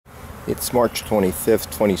It's March 25th,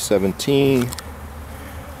 2017.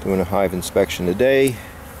 Doing a hive inspection today.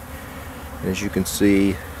 And as you can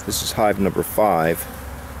see, this is hive number 5.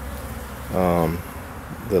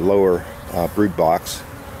 The lower brood box.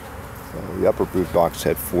 The upper brood box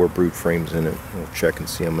had 4 brood frames in it. We'll check and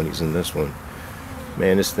see how many's in this one.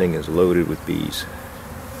 Man, this thing is loaded with bees.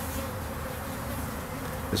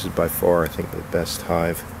 This is by far, I think, the best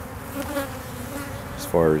hive as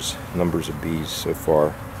far as numbers of bees so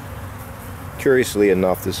far. Curiously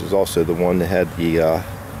enough, this is also the one that had the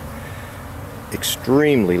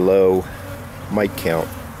extremely low mite count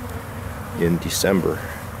in December.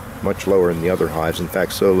 Much lower than the other hives. In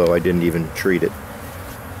fact, so low I didn't even treat it.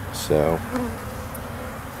 So,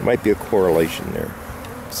 there might be a correlation there.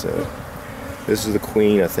 So, this is the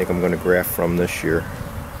queen I think I'm going to graft from this year.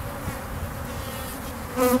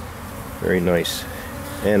 Very nice.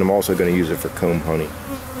 And I'm also going to use it for comb honey.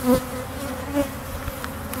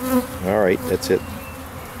 Alright, that's it.